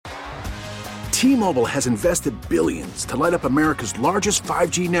T-Mobile has invested billions to light up America's largest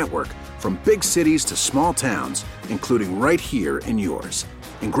 5G network, from big cities to small towns, including right here in yours.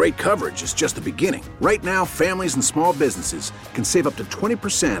 And great coverage is just the beginning. Right now, families and small businesses can save up to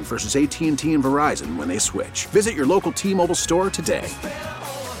 20% versus AT&T and Verizon when they switch. Visit your local T-Mobile store today.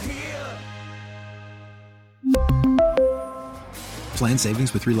 Plan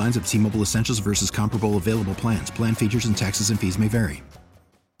savings with 3 lines of T-Mobile Essentials versus comparable available plans. Plan features and taxes and fees may vary.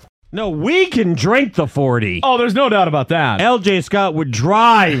 No, we can drink the 40. Oh, there's no doubt about that. LJ Scott would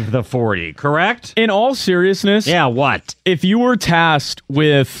drive the 40, correct? In all seriousness, yeah, what? If you were tasked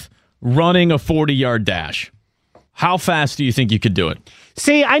with running a 40-yard dash, how fast do you think you could do it?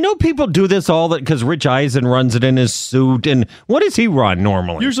 See, I know people do this all that because Rich Eisen runs it in his suit. And what does he run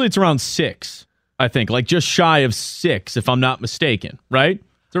normally? Usually it's around 6, I think, like just shy of 6, if I'm not mistaken, right?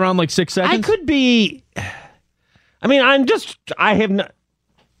 It's around like 6 seconds. I could be. I mean, I have not.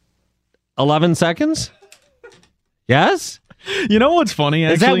 11 seconds? Yes? You know what's funny?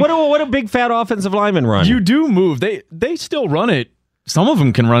 Actually, is that what a big fat offensive lineman run? You do move. They still run it. Some of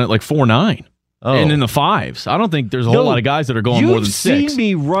them can run it like 4.9. Oh. And in the 5s. I don't think there's a whole lot of guys that are going more than 6. You've seen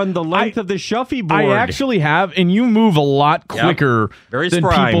me run the length of the Shuffy board. I actually have, and you move a lot quicker than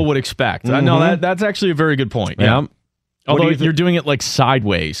people would expect. I know that's actually a very good point. Yeah. Although you're doing it like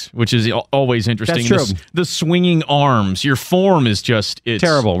sideways, which is always interesting. That's true. The swinging arms, your form is just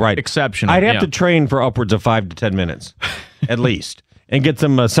terrible, right? Exceptional. I'd have to train for upwards of 5 to 10 minutes, at least, and get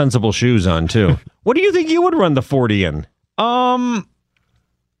some sensible shoes on too. What do you think you would run the 40 in? I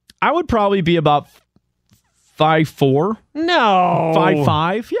would probably be about 5'4". No,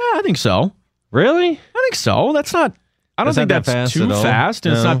 5'5". Yeah, I think so. Really? I think so. That's not. I don't think that's too fast,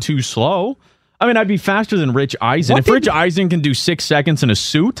 and it's not too slow. I mean, I'd be faster than Rich Eisen. If Rich Eisen can do 6 seconds in a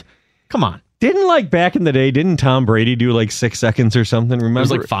suit, come on. Didn't back in the day, didn't Tom Brady do like 6 seconds or something? Remember? It was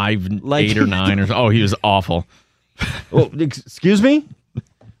like 5, 8 or 9 or oh, he was awful. Oh, excuse me?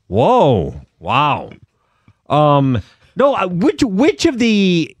 Whoa. Wow. No, which of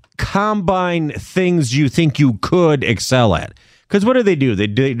the combine things do you think you could excel at? Because what do? They do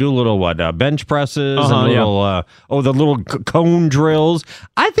little bench presses and little the little cone drills.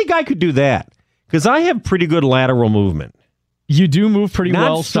 I think I could do that because I have pretty good lateral movement. You do move pretty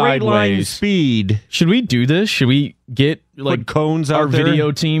well Not straight line sideways. Speed. Should we do this? Should we get put cones out our there?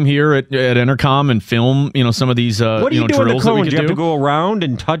 video team here at Intercom and film some of these what do you do drills with the that we cones? could You have to go around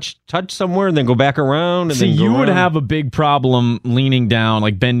and touch somewhere and then go back around and See, then go you would around. have a big problem leaning down,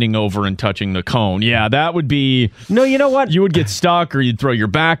 like bending over and touching the cone. Yeah, that would be. No, you know what? You would get stuck, or you'd throw your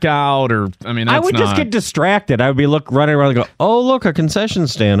back out, or I would just get distracted. I would be running around and go, oh, look, a concession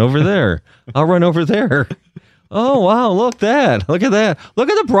stand over there. I'll run over there. Oh, wow, look at that. Look at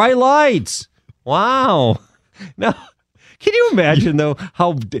the bright lights. Wow. Now, can you imagine, though,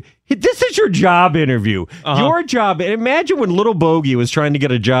 how this is your job interview? Your job. Imagine when Little Bogey was trying to get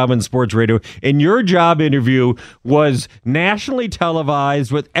a job in sports radio, and your job interview was nationally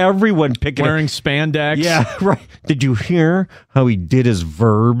televised with everyone wearing spandex. Yeah, right. Did you hear how he did his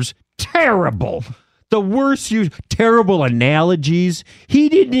verbs? Terrible. The worst terrible analogies. He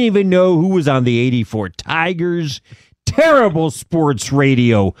didn't even know who was on the 84 Tigers. Terrible sports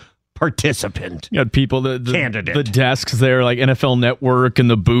radio participant. You had people, candidate. The desks there, like NFL Network and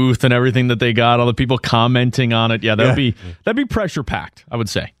the booth and everything that they got, all the people commenting on it. Yeah, that'd be pressure packed, I would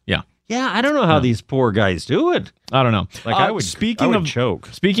say. Yeah. Yeah, I don't know how these poor guys do it. I don't know. I would choke.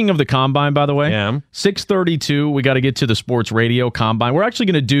 Speaking of the combine, by the way, 6:32, we got to get to the sports radio combine. We're actually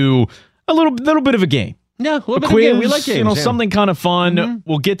going to do a little bit of a game. Yeah, a little bit quiz, of a game. We like games. Something kind of fun. Mm-hmm.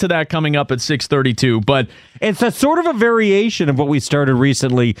 We'll get to that coming up at 6:32. But it's a sort of a variation of what we started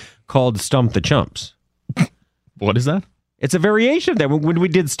recently called Stump the Chumps. What is that? It's a variation of that. When we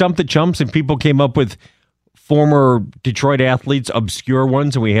did Stump the Chumps and people came up with former Detroit athletes, obscure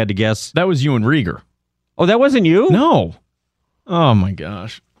ones, and we had to guess. That was you and Rieger. Oh, that wasn't you? No. Oh, my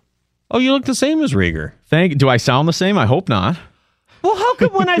gosh. Oh, you look the same as Rieger. Do I sound the same? I hope not. Well, how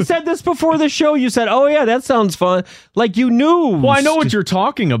come when I said this before the show, you said, oh, yeah, that sounds fun? Like you knew. Well, I know what you're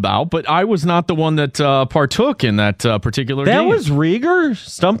talking about, but I was not the one that partook in that particular game. That was Rieger?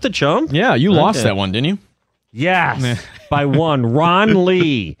 Stump the Chump? Yeah, you lost that one, didn't you? Yes, by one. Ron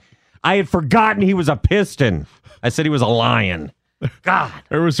Lee. I had forgotten he was a Piston. I said he was a Lion. God.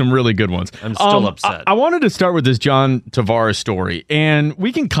 There were some really good ones. I'm still upset. I wanted to start with this John Tavares story, and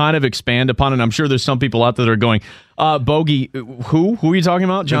we can kind of expand upon it. I'm sure there's some people out there that are going, Bogey, who are you talking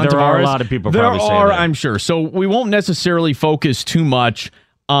about? John Tavares? There are a lot of people probably saying that. There are, I'm sure. So we won't necessarily focus too much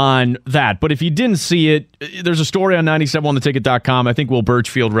on that. But if you didn't see it, there's a story on 97ontheticket.com. I think Will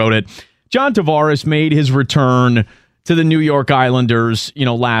Birchfield wrote it. John Tavares made his return to the New York Islanders,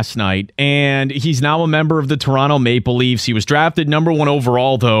 last night, and he's now a member of the Toronto Maple Leafs. He was drafted number 1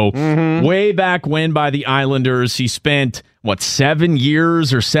 overall, though, way back when by the Islanders. He spent, 7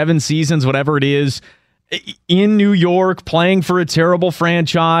 years or 7 seasons, whatever it is, in New York, playing for a terrible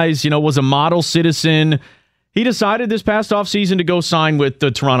franchise, was a model citizen. He decided this past offseason to go sign with the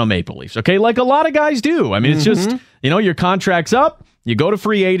Toronto Maple Leafs, okay? Like a lot of guys do. I mean, it's just, your contract's up, you go to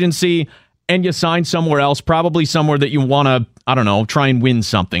free agency, and you sign somewhere else, probably somewhere that you want to, I don't know, try and win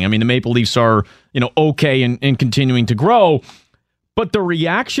something. I mean, the Maple Leafs are, okay and continuing to grow. But the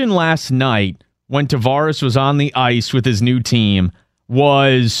reaction last night when Tavares was on the ice with his new team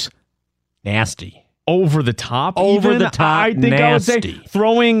was nasty. Over the top. The top. I think nasty. I would say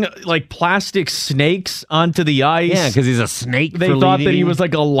throwing like plastic snakes onto the ice. Yeah, because he's a snake. They thought that he was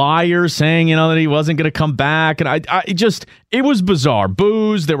like a liar, saying that he wasn't going to come back, and it was bizarre.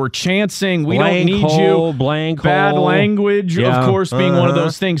 Boos. They were chanting, "We don't need you." Bad language, of course, being one of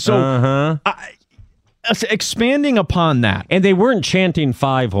those things. So, expanding upon that, and they weren't chanting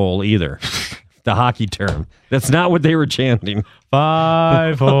 5-hole either. The hockey term. That's not what they were chanting.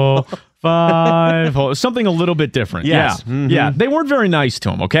 5-hole. 5-hole. Something a little bit different. Yes. Yeah. Yeah. They weren't very nice to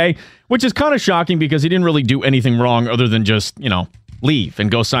him, okay? Which is kind of shocking because he didn't really do anything wrong other than just, leave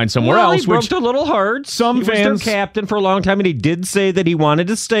and go sign somewhere else. He worked a little hard. He was their captain for a long time, and he did say that he wanted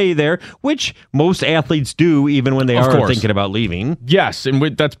to stay there, which most athletes do even when they are thinking about leaving. Yes, and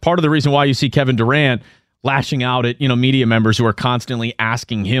that's part of the reason why you see Kevin Durant lashing out at, media members who are constantly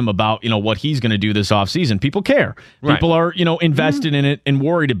asking him about, what he's going to do this offseason. People care. Right. People are, invested in it and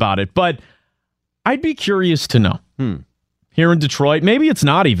worried about it. But I'd be curious to know. Here in Detroit, maybe it's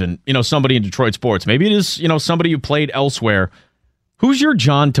not even, somebody in Detroit sports. Maybe it is, somebody who played elsewhere. Who's your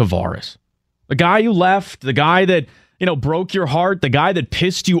John Tavares? The guy who left, the guy that, broke your heart, the guy that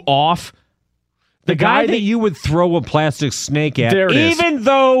pissed you off. The guy that you would throw a plastic snake at, even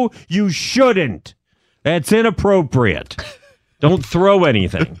though you shouldn't. That's inappropriate. Don't throw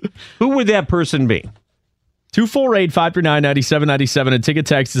anything. Who would that person be? 248-539-9797 and ticket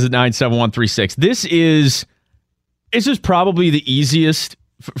text is at 97136. This is probably the easiest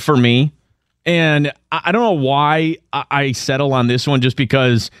for me. And I don't know why I settle on this one, just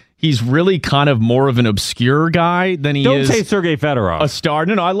because he's really kind of more of an obscure guy than he is. Don't say Sergei Fedorov. A star.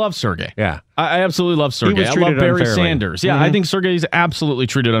 No, I love Sergei. Yeah. I absolutely love Sergei. I love Barry Sanders. Yeah, I think Sergei's absolutely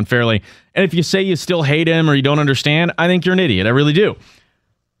treated unfairly. And if you say you still hate him or you don't understand, I think you're an idiot. I really do.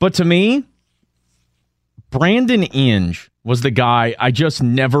 But to me, Brandon Inge was the guy I just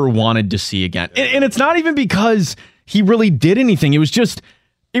never wanted to see again. And it's not even because he really did anything.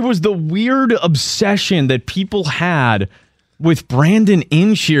 It was the weird obsession that people had with Brandon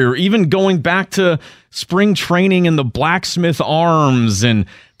Inge here, even going back to spring training and the Blacksmith Arms, and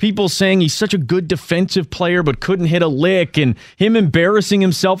people saying he's such a good defensive player but couldn't hit a lick, and him embarrassing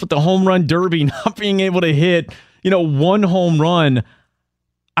himself at the home run derby, not being able to hit, one home run.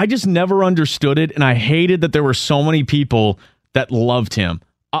 I just never understood it, and I hated that there were so many people that loved him.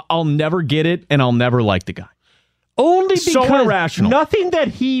 I'll never get it, and I'll never like the guy. Only because so irrational. Nothing that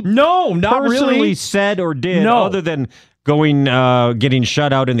he not personally really said or did other than getting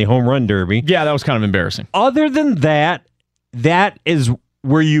shut out in the home run derby. Yeah, that was kind of embarrassing. Other than that is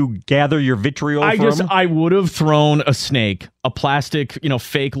where you gather your vitriol from? I would have thrown a snake, a plastic,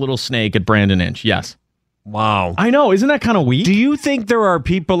 fake little snake at Brandon Inge. Yes. Wow. I know. Isn't that kind of weak? Do you think there are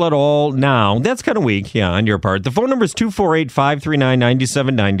people at all now? That's kind of weak, yeah, on your part. The phone number is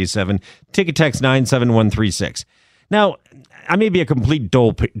 248-539-9797. Ticket text 97136. Now, I may be a complete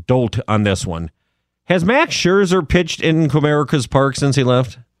dolt on this one. Has Max Scherzer pitched in Comerica's Park since he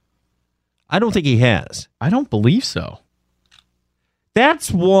left? I don't think he has. I don't believe so.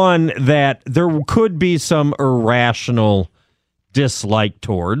 That's one that there could be some irrational dislike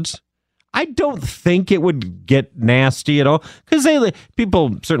towards. I don't think it would get nasty at all, because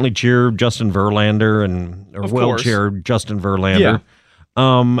people certainly cheer Justin Verlander or will cheer Justin Verlander. Yeah.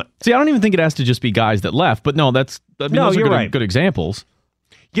 See, I don't even think it has to just be guys that left, but no, those are good examples.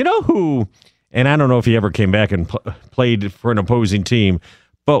 You know who, and I don't know if he ever came back and played for an opposing team,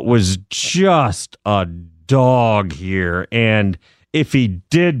 but was just a dog here. And if he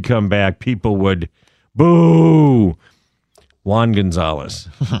did come back, people would boo. Juan Gonzalez.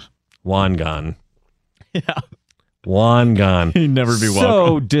 Juan gone. Yeah. Juan gone. He'd never be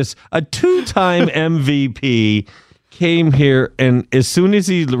welcome. A two-time MVP came here, and as soon as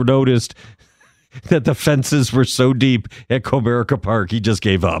he noticed that the fences were so deep at Comerica Park, he just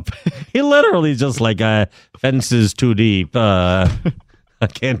gave up. He literally just fences too deep. I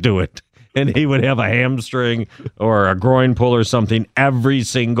can't do it. And he would have a hamstring or a groin pull or something every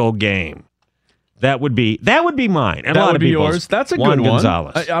single game. That would be mine. And that would be yours. That's a good one.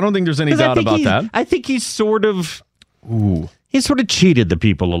 Gonzalez. I don't think there's any doubt about that. I think he's sort of cheated the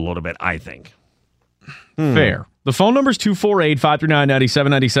people a little bit, I think. Fair. The phone number is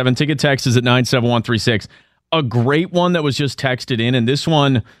 248-539-9797. Ticket text is at 97136. A great one that was just texted in, and this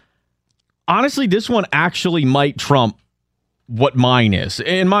one, honestly, this one actually might trump what mine is.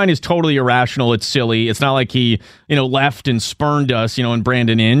 And mine is totally irrational. It's silly. It's not like he, left and spurned us, in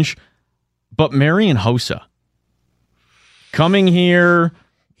Brandon Inge. But Marian Hossa coming here,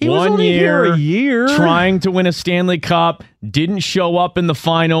 he was only here a year, trying to win a Stanley Cup, didn't show up in the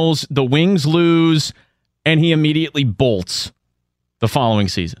finals. The Wings lose, and he immediately bolts the following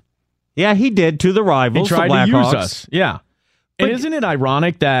season. Yeah, he did to the rivals. He tried to use us. Yeah, and isn't it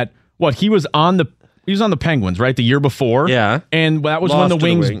ironic that he was on the Penguins, right, the year before? Yeah, and that was when the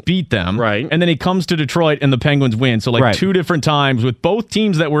Wings beat them, right? And then he comes to Detroit and the Penguins win. So two different times with both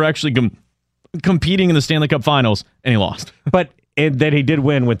teams that were actually competing in the Stanley Cup Finals, and he lost. And then he did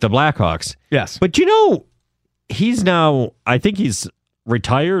win with the Blackhawks. Yes. But he's now, I think he's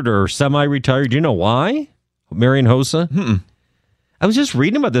retired or semi-retired. Do you know why? Marian Hossa? Mm-mm. I was just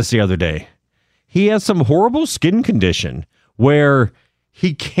reading about this the other day. He has some horrible skin condition where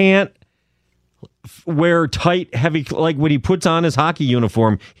he can't wear tight, heavy, like when he puts on his hockey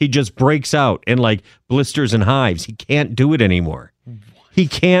uniform, he just breaks out in like blisters and hives. He can't do it anymore. He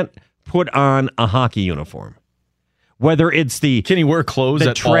can't put on a hockey uniform. Whether it's can he wear clothes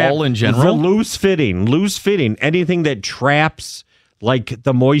at all in general? The loose fitting, anything that traps like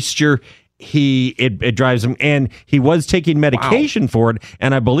the moisture, it drives him. And he was taking medication for it,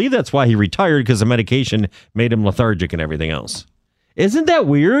 and I believe that's why he retired, because the medication made him lethargic and everything else. Isn't that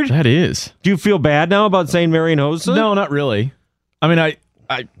weird? That is. Do you feel bad now about saying Marian Hossa? No, not really. I mean,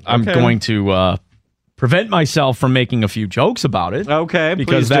 I'm going to prevent myself from making a few jokes about it. Okay,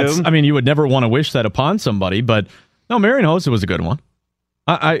 because please do. I mean, you would never want to wish that upon somebody, but no, Marian Hossa was a good one.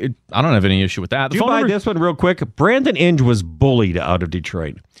 I don't have any issue with that. Do you buy this one real quick? Brandon Inge was bullied out of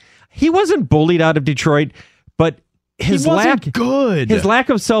Detroit. He wasn't bullied out of Detroit, but his lack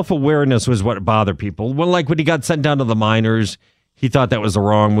of self-awareness was what bothered people. Well, like when he got sent down to the minors, he thought that was the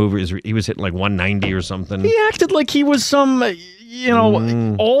wrong move. He was hitting like 190 or something. He acted like he was some,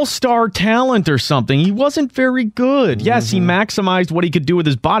 all-star talent or something. He wasn't very good. Mm-hmm. Yes, he maximized what he could do with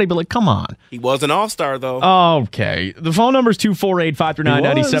his body, but come on. He was an all-star, though. Okay. The phone number is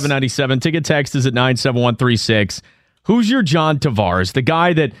 248-539-9797. Ticket text is at 97136. Who's your John Tavares? The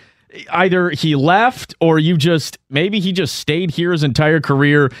guy that either he left or maybe he just stayed here his entire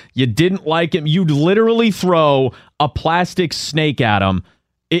career. You didn't like him. You'd literally throw a plastic snake at him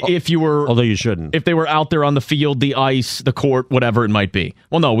if you were... Although you shouldn't. If they were out there on the field, the ice, the court, whatever it might be.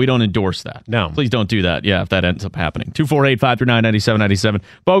 Well, no, we don't endorse that. No. Please don't do that. Yeah, if that ends up happening. 248-539-9797.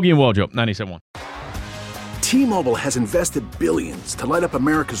 Bogey and Wojo, 97.1. T-Mobile has invested billions to light up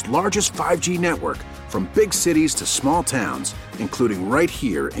America's largest 5G network, from big cities to small towns, including right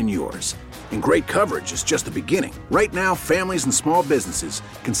here in yours. And great coverage is just the beginning. Right now, families and small businesses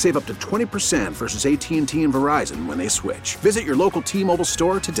can save up to 20% versus AT&T and Verizon when they switch. Visit your local T-Mobile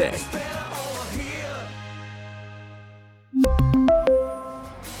store today.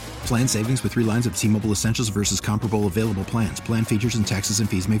 Plan savings with 3 lines of T-Mobile Essentials versus comparable available plans. Plan features and taxes and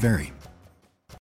fees may vary.